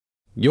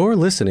You're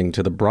listening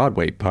to the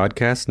Broadway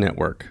Podcast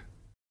Network.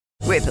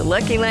 With the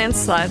Lucky Land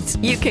Slots,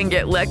 you can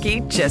get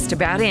lucky just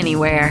about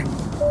anywhere.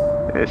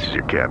 This is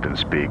your captain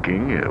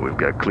speaking. We've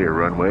got clear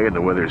runway and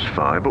the weather's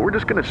fine, but we're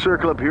just going to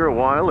circle up here a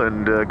while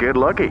and get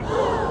lucky.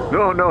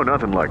 No,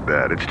 nothing like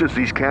that. It's just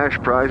these cash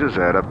prizes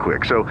add up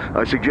quick. So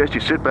I suggest you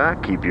sit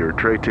back, keep your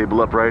tray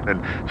table upright,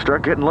 and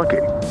start getting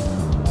lucky.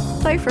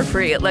 Play for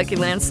free at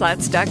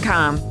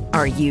LuckyLandSlots.com.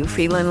 Are you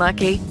feeling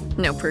lucky?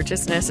 No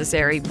purchase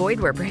necessary. Void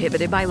where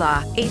prohibited by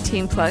law.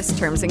 18+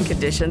 terms and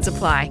conditions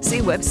apply. See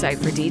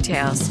website for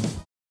details.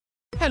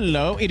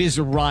 Hello, it is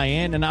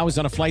Ryan, and I was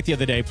on a flight the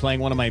other day playing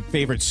one of my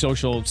favorite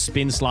social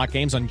spin slot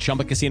games on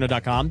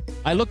ChumbaCasino.com.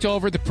 I looked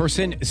over at the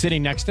person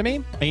sitting next to me,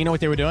 and you know what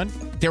they were doing?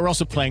 They were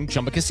also playing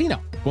Chumba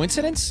Casino.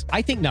 Coincidence?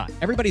 I think not.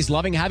 Everybody's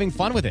loving having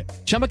fun with it.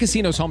 Chumba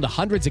Casino is home to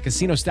hundreds of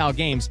casino-style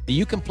games that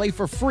you can play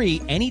for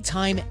free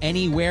anytime,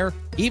 anywhere,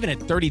 even at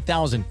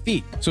 30,000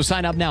 feet. So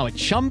sign up now at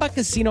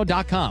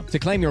ChumbaCasino.com to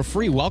claim your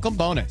free welcome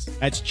bonus.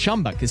 That's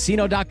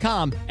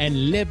ChumbaCasino.com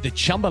and live the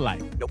Chumba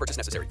life. No purchase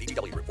necessary.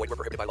 VGW. Void where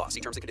prohibited by law.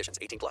 See terms and conditions.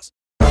 18+.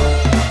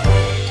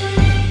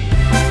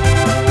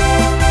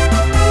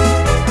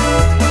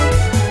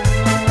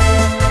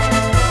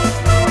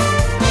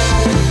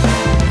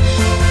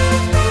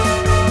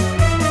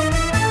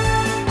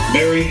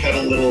 Mary had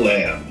a little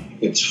lamb.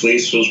 Its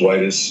fleece was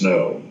white as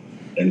snow.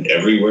 And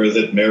everywhere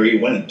that Mary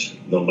went,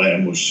 the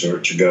lamb was sure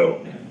to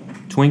go.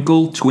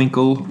 Twinkle,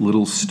 twinkle,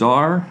 little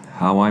star,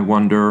 how I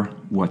wonder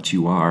what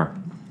you are.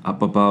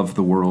 Up above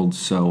the world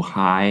so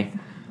high,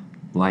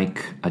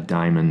 like a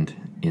diamond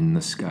in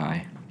the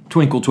sky.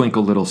 Twinkle,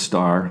 twinkle, little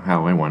star,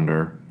 how I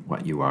wonder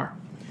what you are.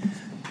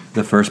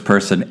 The first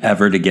person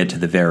ever to get to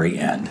the very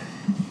end.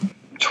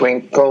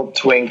 Twinkle,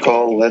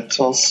 twinkle,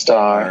 little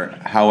star,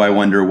 how I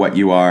wonder what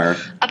you are.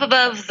 Up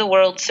above the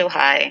world so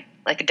high,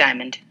 like a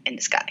diamond in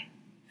the sky.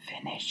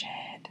 Finish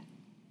it.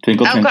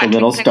 Twinkle, twinkle,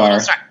 little star,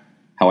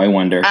 how I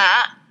wonder.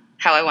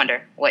 How I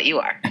wonder what you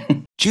are.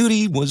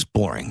 Judy was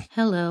boring.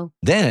 Hello.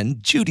 Then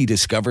Judy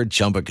discovered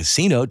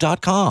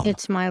ChumbaCasino.com.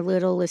 It's my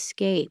little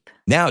escape.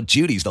 Now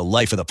Judy's the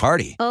life of the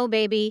party. Oh,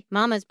 baby,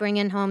 mama's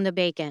bringing home the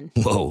bacon.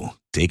 Whoa,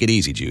 take it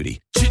easy,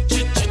 Judy.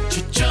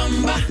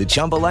 The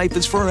Chumba life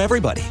is for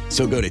everybody.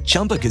 So go to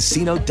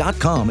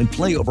ChumbaCasino.com and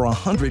play over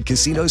 100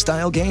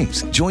 casino-style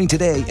games. Join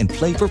today and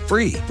play for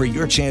free for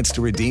your chance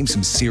to redeem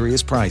some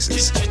serious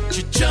prizes.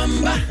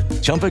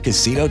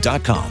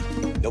 ChumbaCasino.com.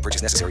 No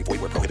purchase necessary.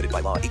 Void where prohibited by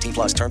law.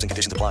 18+ terms and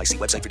conditions apply. See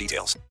website for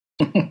details.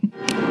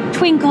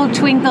 Twinkle,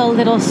 twinkle,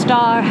 little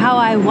star, how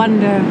I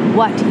wonder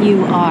what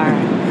you are.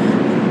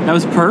 That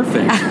was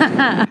perfect.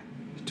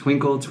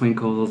 Twinkle,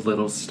 twinkle,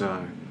 little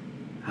star,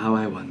 how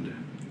I wonder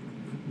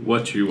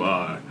what you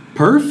are.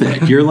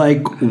 Perfect. You're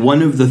like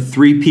one of the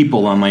 3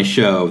 people on my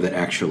show that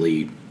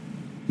actually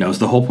knows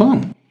the whole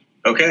poem.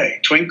 Okay,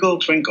 twinkle,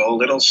 twinkle,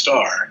 little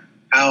star,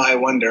 how I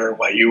wonder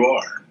what you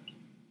are.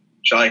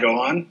 Shall I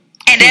go on?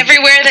 And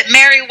everywhere that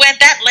Mary went,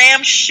 that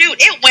lamb, shoot,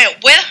 it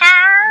went with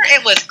her.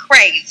 It was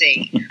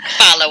crazy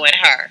following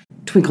her.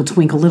 Twinkle,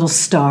 twinkle, little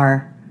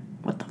star,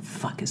 what the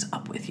fuck is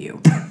up with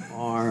you?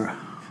 Are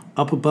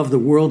up above the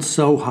world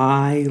so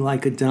high,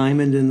 like a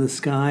diamond in the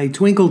sky.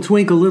 Twinkle,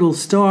 twinkle, little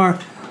star,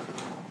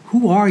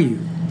 who are you?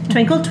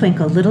 Twinkle,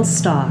 twinkle, little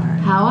star,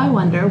 how I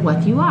wonder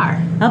what you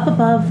are. Up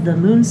above the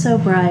moon so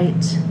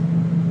bright.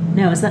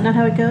 No, is that not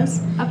how it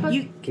goes?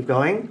 Keep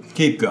going?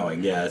 Keep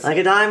going, yes. Like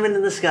a diamond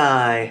in the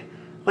sky.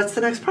 What's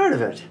the next part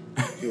of it?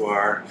 You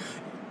are.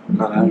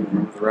 But I don't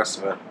remember the rest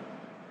of it.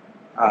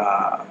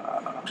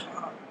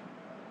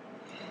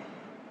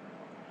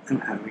 I'm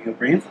having a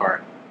brain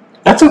fart.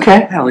 That's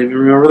okay. I don't even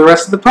remember the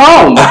rest of the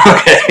poem.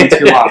 Okay. It's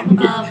too long.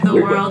 Above the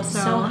world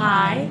so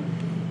high.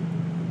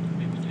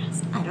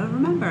 I don't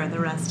remember the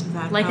rest of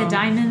that. Like a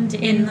diamond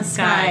in the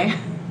sky.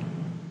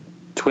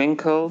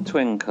 Twinkle,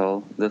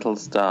 twinkle, little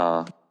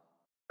star.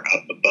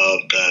 Up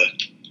above the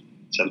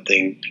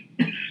something.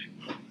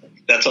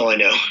 That's all I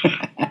know.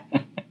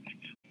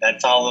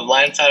 That's all the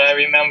lines that I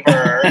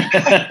remember.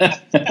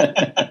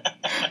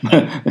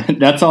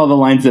 That's all the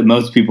lines that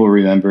most people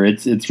remember.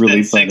 It's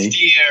really funny.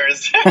 60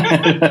 years.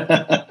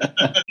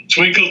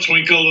 Twinkle,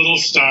 twinkle, little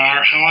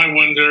star, how I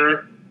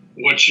wonder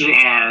what you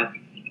are.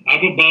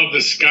 Up above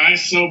the sky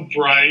so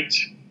bright.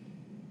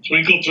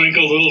 Twinkle,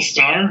 twinkle, little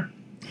star.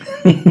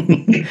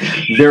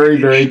 Very,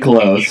 very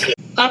close.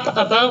 Up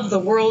above the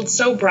world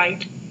so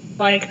bright,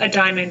 like a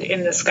diamond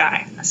in the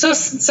sky. So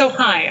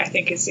high, I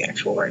think is the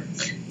actual word.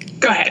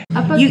 Go ahead.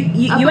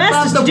 You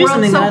asked us to do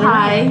something so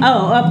high.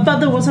 Up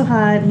above the world so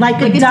high,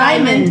 like a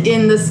diamond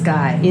in the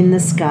sky. In the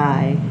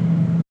sky.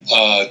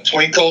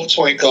 Twinkle,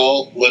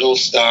 twinkle, little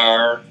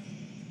star.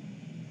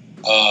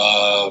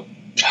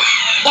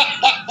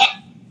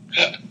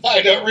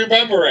 I don't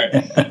remember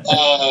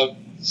it.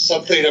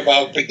 Something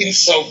about being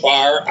so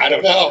far. I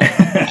don't know.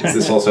 Is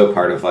this also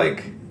part of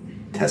like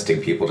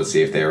testing people to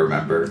see if they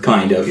remember?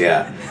 Kind of.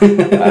 Yeah.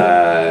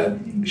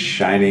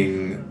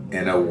 Shining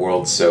in a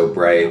world so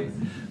bright.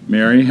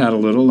 Mary had a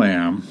little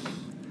lamb.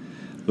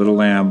 Little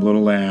lamb,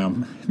 little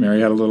lamb. Mary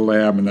had a little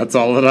lamb, and that's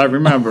all that I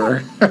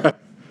remember. Oh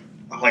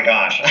my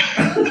gosh.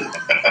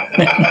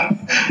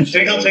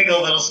 Twinkle,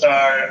 twinkle, little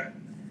star.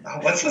 Oh,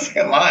 what's the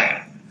second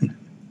line?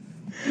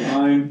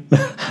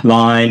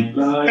 Line.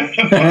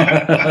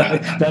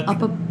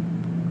 Up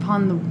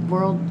upon the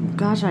world.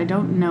 Gosh, I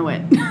don't know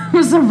it.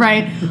 Was it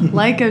right?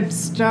 Like a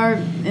star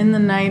in the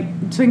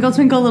night. Twinkle,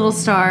 twinkle, little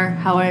star.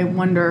 How I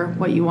wonder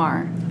what you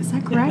are. Is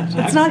that correct?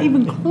 It's not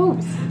even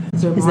close.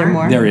 Is there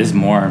more? There is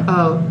more.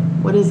 Oh,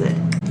 what is it?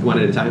 One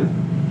at a time?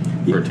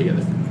 Or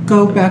together?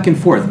 Go back and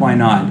forth. Why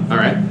not? All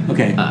right.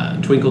 Okay.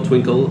 Twinkle,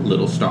 twinkle,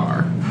 little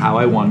star. How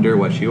I wonder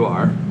what you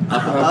are.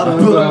 Up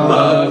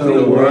above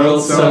the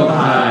world so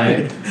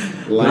high,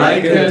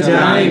 like a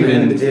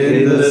diamond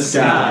in the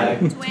sky.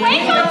 Twinkle,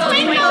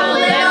 twinkle,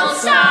 little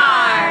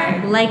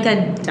star. Like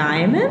a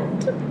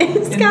diamond in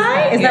the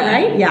sky? Is that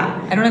right?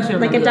 Yeah. I don't actually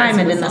remember Like a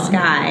diamond in the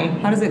sky.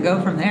 How does it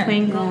go from there?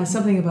 Twinkle.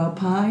 Something about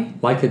pie?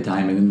 Like a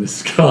diamond in the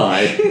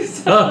sky.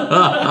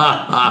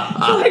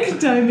 Like a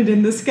diamond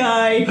in the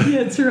sky.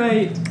 That's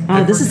right.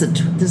 This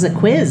is a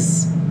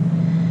quiz.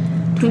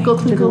 Twinkle,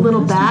 twinkle,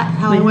 little bat.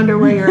 How I wonder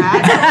where you're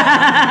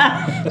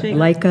at.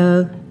 Like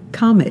a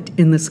comet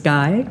in the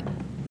sky.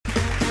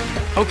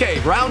 Okay,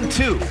 round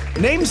 2.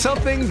 Name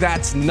something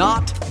that's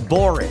not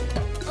boring.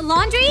 A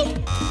laundry?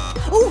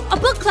 Ooh, a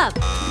book club.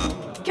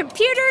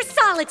 Computer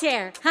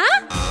solitaire,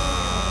 huh?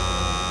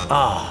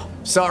 Ah,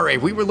 sorry,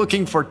 we were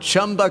looking for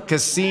Chumba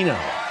Casino.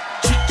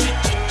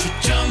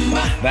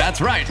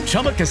 That's right,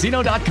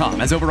 ChumbaCasino.com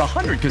has over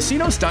 100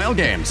 casino-style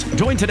games.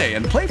 Join today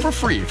and play for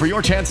free for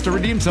your chance to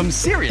redeem some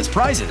serious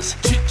prizes.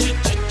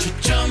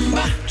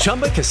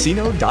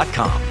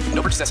 ChumbaCasino.com.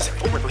 No purchase necessary.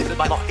 Void where prohibited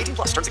by law. 18+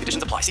 terms and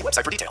conditions apply. See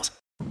website for details.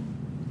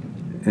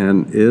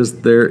 And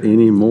is there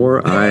any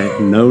more? I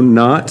know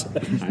not.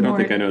 I don't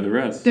think I know the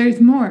rest. There's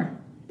more.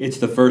 It's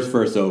the first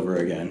verse over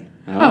again.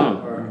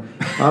 Oh.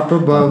 Up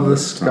above the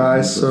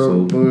sky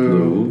so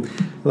blue.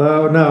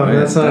 Oh, no,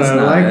 that's not That's it.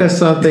 not Like it. a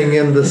something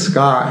in the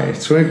sky.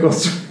 Twinkle,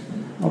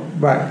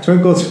 right.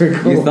 Twinkle,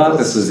 twinkle. You thought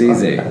this was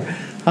easy.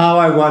 How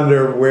I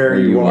wonder where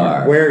you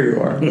are. Where you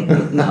are.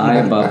 High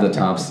above the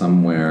top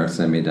somewhere,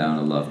 send me down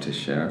a love to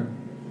share.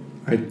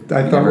 I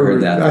thought we were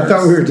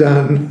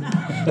done.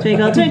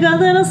 Twinkle, twinkle,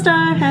 little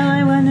star, how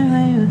I wonder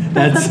why you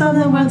That's- up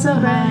above the world so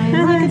high,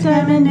 like a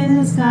diamond in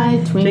the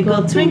sky.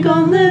 Twinkle,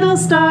 twinkle, little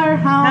star,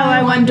 how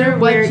I wonder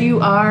what you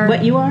are.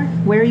 What you are?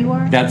 Where you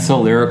are? That's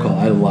so lyrical.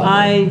 I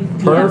love it.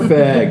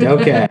 Perfect.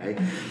 Okay.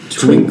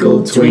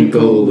 Twinkle,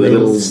 twinkle,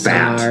 little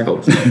star.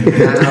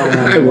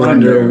 I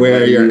wonder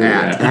where you're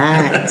at.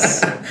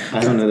 I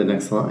don't know the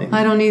next line.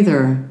 I don't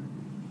either.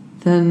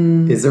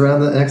 Then Is there on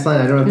the next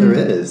line? I don't know if there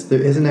is.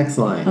 There is a next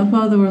line. up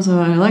above the world so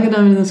high, like a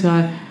diamond in the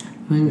sky.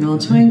 Twinkle,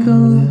 twinkle,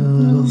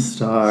 Little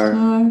star.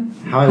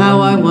 How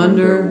I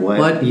wonder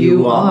what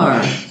you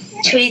are.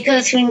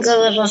 Twinkle, twinkle,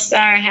 little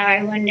star, how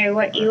I wonder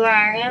what you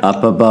are.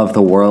 Up above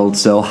the world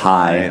so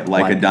high,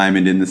 like a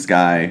diamond in the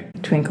sky.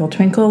 Twinkle,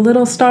 twinkle,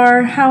 little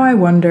star, how I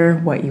wonder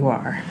what you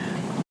are.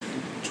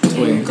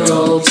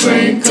 Twinkle,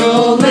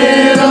 twinkle,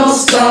 little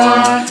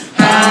star,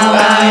 how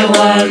I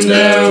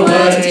wonder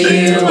what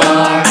you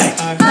are.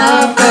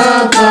 Up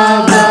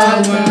above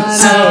the world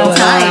so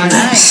high,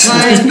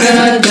 like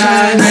a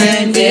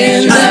diamond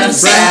in the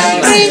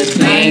sky.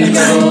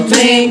 Twinkle,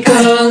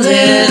 twinkle,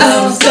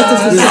 little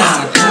star,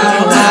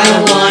 how I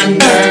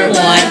wonder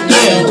what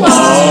you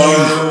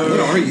are. What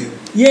are you?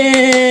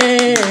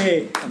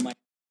 Yay!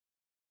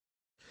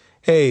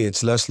 Hey,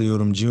 it's Leslie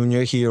Odom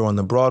Jr. here on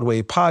the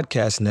Broadway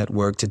Podcast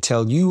Network to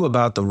tell you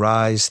about the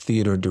Rise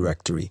Theater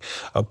Directory,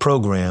 a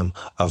program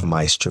of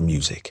Maestro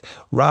Music.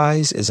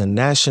 Rise is a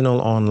national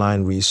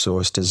online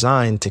resource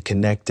designed to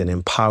connect and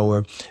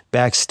empower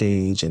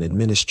backstage and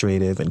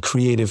administrative and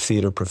creative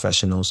theater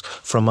professionals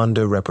from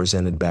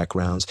underrepresented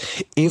backgrounds.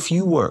 If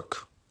you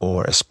work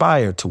or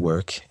aspire to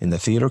work in the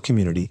theater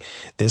community,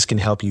 this can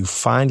help you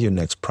find your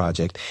next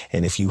project.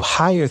 And if you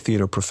hire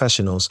theater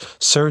professionals,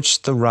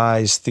 search the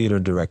Rise Theater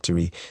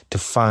Directory to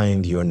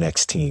find your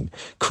next team.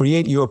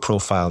 Create your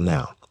profile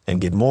now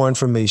and get more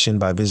information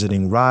by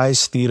visiting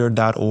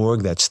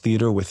risetheater.org. That's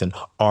theater with an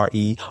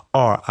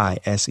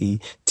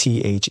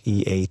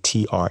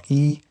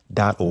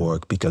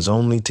RERISETHEATRE.org, because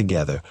only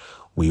together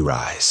we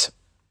rise.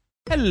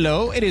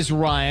 Hello, it is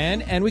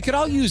Ryan, and we could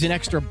all use an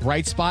extra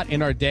bright spot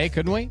in our day,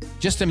 couldn't we?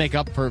 Just to make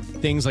up for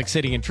things like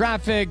sitting in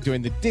traffic,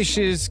 doing the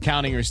dishes,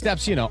 counting your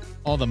steps, you know,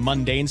 all the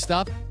mundane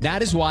stuff.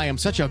 That is why I'm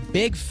such a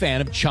big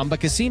fan of Chumba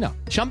Casino.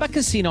 Chumba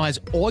Casino has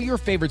all your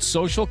favorite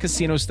social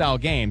casino-style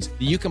games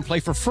that you can play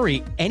for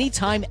free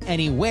anytime,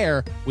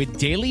 anywhere with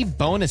daily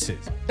bonuses.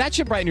 That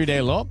should brighten your day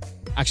a little.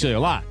 Actually, a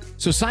lot.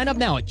 So sign up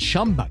now at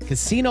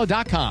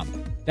ChumbaCasino.com.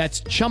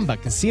 That's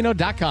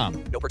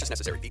ChumbaCasino.com. No purchase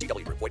necessary.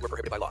 VGW Group. Void where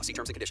prohibited by law. See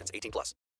terms and conditions. 18+.